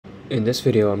In this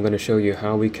video, I'm going to show you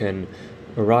how we can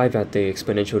arrive at the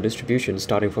exponential distribution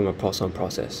starting from a Poisson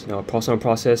process. Now, a Poisson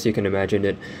process, you can imagine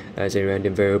it as a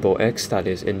random variable x that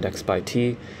is indexed by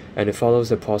t, and it follows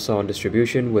the Poisson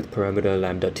distribution with parameter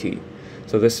lambda t.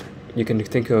 So this, you can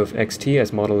think of xt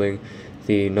as modeling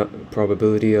the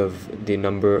probability of the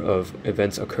number of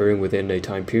events occurring within a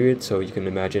time period. So you can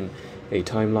imagine a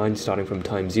timeline starting from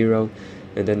time 0,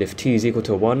 and then if t is equal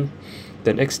to 1,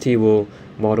 then xt will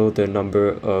model the number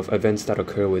of events that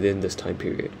occur within this time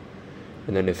period.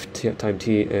 And then if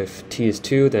t is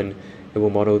 2, then it will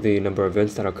model the number of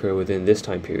events that occur within this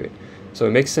time period. So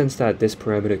it makes sense that this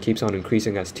parameter keeps on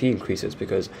increasing as t increases,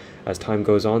 because as time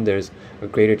goes on, there's a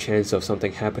greater chance of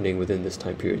something happening within this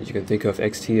time period. You can think of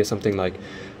xt as something like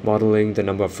modeling the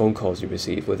number of phone calls you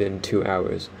receive within 2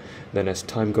 hours. Then as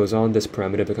time goes on, this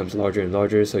parameter becomes larger and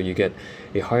larger, so you get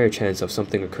a higher chance of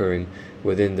something occurring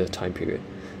within the time period.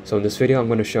 So in this video, I'm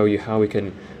going to show you how we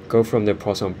can go from the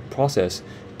Poisson process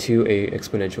to a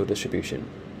exponential distribution.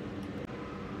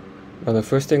 Now the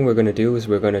first thing we're going to do is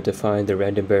we're going to define the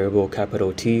random variable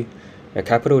capital T. And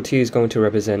capital T is going to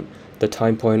represent the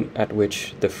time point at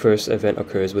which the first event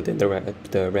occurs within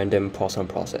the random Poisson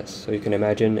process. So you can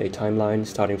imagine a timeline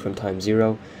starting from time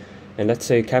 0, and let's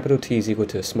say capital T is equal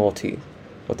to small t.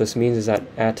 What this means is that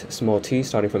at small t,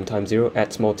 starting from time 0,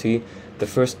 at small t, the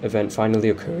first event finally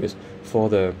occurs for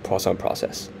the Poisson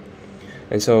process.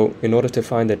 And so in order to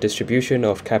find the distribution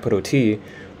of capital T,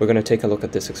 we're going to take a look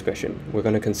at this expression. We're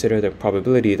going to consider the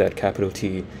probability that capital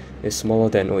T is smaller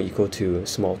than or equal to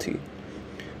small t.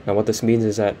 Now what this means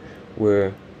is that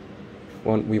we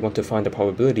want to find the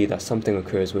probability that something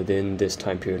occurs within this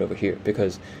time period over here,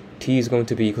 because t is going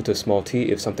to be equal to small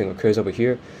t if something occurs over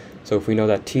here. So if we know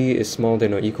that t is smaller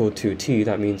than or equal to t,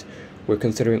 that means we're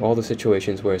considering all the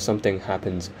situations where something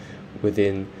happens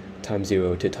within time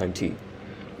 0 to time t.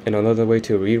 And another way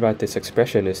to rewrite this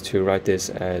expression is to write this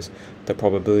as the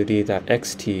probability that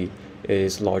xt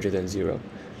is larger than 0.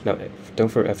 Now, don't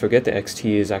forget that xt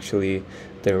is actually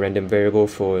the random variable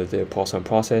for the Poisson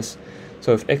process.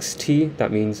 So if xt,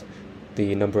 that means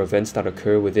the number of events that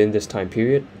occur within this time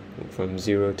period, from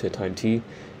 0 to time t.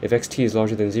 If xt is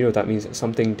larger than 0, that means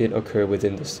something did occur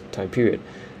within this time period.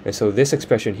 And so this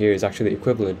expression here is actually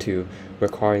equivalent to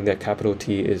requiring that capital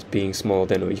T is being smaller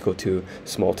than or equal to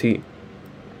small t.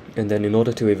 And then in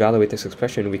order to evaluate this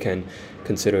expression, we can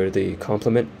consider the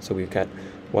complement. So we've got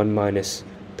 1 minus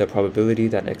the probability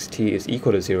that xt is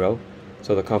equal to 0.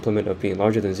 So the complement of being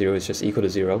larger than 0 is just equal to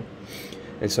 0.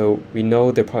 And so we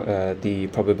know the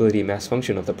probability mass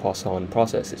function of the Poisson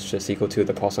process is just equal to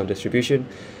the Poisson distribution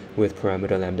with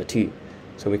parameter lambda t.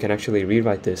 So we can actually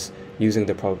rewrite this using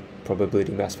the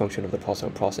probability mass function of the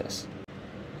Poisson process.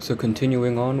 So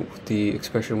continuing on with the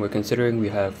expression we're considering, we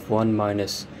have 1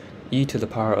 minus e to the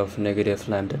power of negative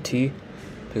lambda t,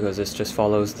 because this just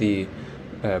follows the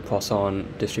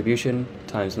Poisson distribution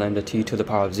times lambda t to the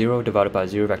power of 0 divided by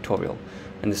 0 factorial.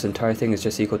 And this entire thing is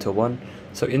just equal to 1.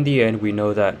 So in the end, we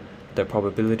know that the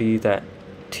probability that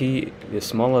t is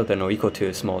smaller than or equal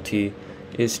to small t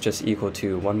is just equal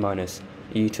to 1 minus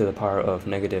e to the power of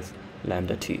negative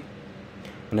lambda t.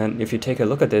 And then if you take a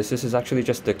look at this, this is actually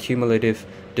just the cumulative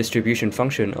distribution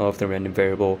function of the random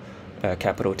variable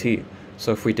capital T.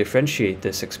 So if we differentiate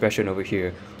this expression over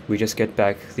here, we just get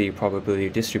back the probability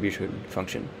distribution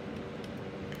function.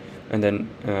 And then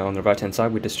on the right hand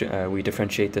side, we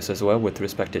differentiate this as well with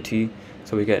respect to t.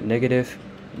 So we get negative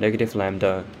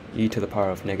lambda e to the power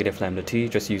of negative lambda t,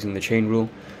 just using the chain rule.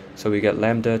 So we get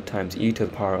lambda times e to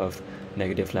the power of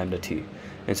negative lambda t.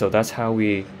 And so that's how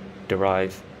we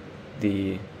derive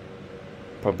the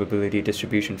probability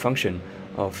distribution function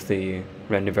of the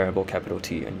random variable capital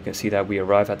T. And you can see that we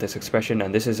arrive at this expression,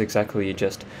 and this is exactly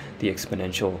just the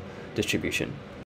exponential distribution.